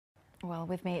Well,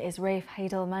 with me is Rafe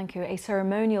Heydel-Mankoo, a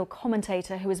ceremonial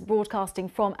commentator who was broadcasting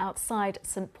from outside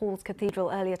St Paul's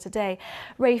Cathedral earlier today.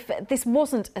 Rafe, this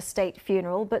wasn't a state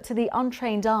funeral, but to the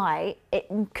untrained eye, it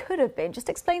could have been. Just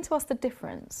explain to us the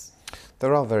difference.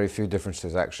 There are very few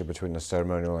differences actually between a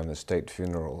ceremonial and a state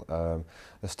funeral.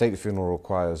 A state funeral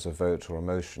requires a vote or a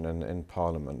motion in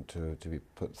Parliament to be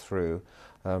put through.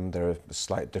 There are a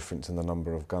slight difference in the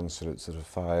number of gun salutes that are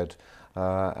fired,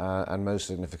 and most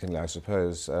significantly, I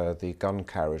suppose, the gun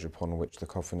carriage upon which the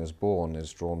coffin is borne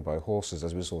is drawn by horses,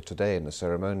 as we saw today in a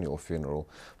ceremonial funeral,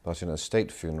 but in a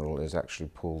state funeral is actually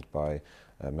pulled by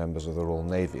members of the Royal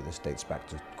Navy. This dates back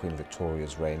to Queen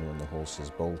Victoria's reign when the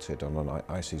horses bolted on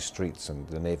icy streets and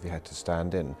the Navy had to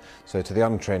stand in. So to the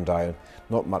untrained eye,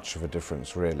 not much of a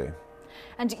difference really.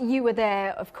 And you were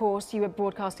there, of course, you were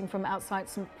broadcasting from outside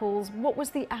St Paul's. What was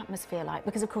the atmosphere like?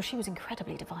 Because, of course, she was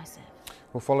incredibly divisive.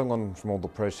 Well, following on from all the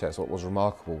protests, what was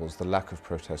remarkable was the lack of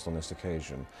protest on this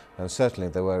occasion. And certainly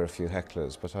there were a few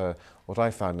hecklers, but what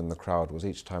I found in the crowd was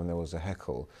each time there was a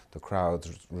heckle, the crowd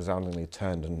resoundingly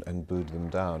turned and booed them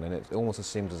down. And it almost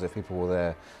seemed as if people were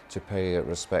there to pay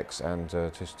respects and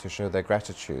to show their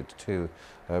gratitude to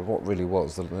what really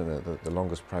was the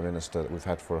longest Prime Minister that we've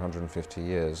had for 150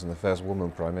 years and the first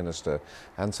woman Prime Minister.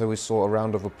 And so we saw a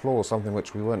round of applause, something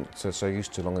which we weren't so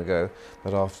used to long ago,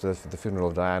 but after the funeral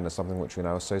of Diana, something which we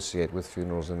now associate with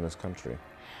funerals in this country.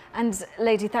 And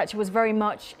Lady Thatcher was very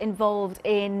much involved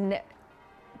in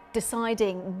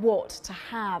deciding what to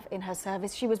have in her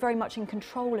service. She was very much in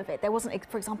control of it. There wasn't,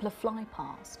 for example, a fly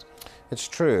past. It's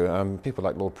true. People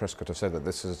like Lord Prescott have said that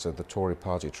this is the Tory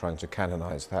party trying to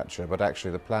canonise Thatcher, but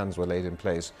actually the plans were laid in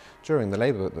place during the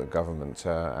Labour government,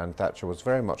 and Thatcher was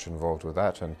very much involved with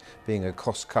that. And being a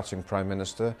cost-cutting Prime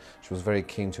Minister, she was very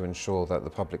keen to ensure that the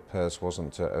public purse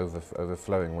wasn't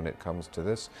overflowing when it comes to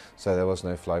this. So there was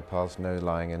no fly past, no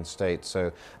lying in state.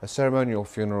 So a ceremonial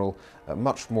funeral,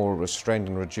 much more restrained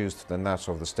and reduced than that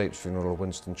of the state funeral of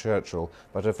Winston Churchill,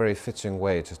 but a very fitting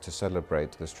way to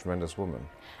celebrate this tremendous woman.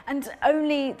 And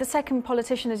only the second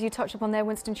politician, as you touched upon there,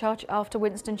 after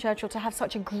Winston Churchill, to have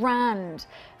such a grand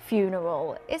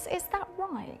funeral. Is that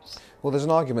right? Well, there's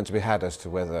an argument to be had as to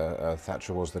whether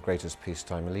Thatcher was the greatest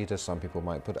peacetime leader. Some people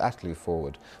might put Attlee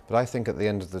forward. But I think at the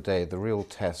end of the day, the real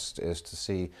test is to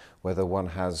see whether one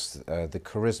has the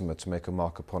charisma to make a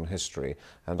mark upon history.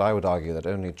 And I would argue that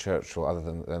only Churchill, other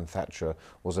than Thatcher,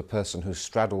 was a person who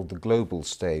straddled the global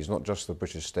stage, not just the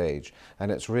British stage.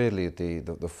 And it's really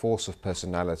the force of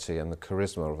personality and the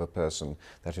charisma of a person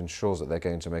that ensures that they're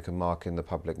going to make a mark in the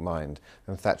public mind.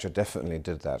 And Thatcher definitely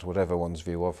did that, whatever one's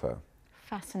view of her.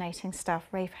 Fascinating stuff.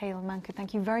 Rafe Heydel-Mankoo,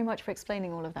 thank you very much for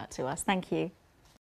explaining all of that to us. Thank you.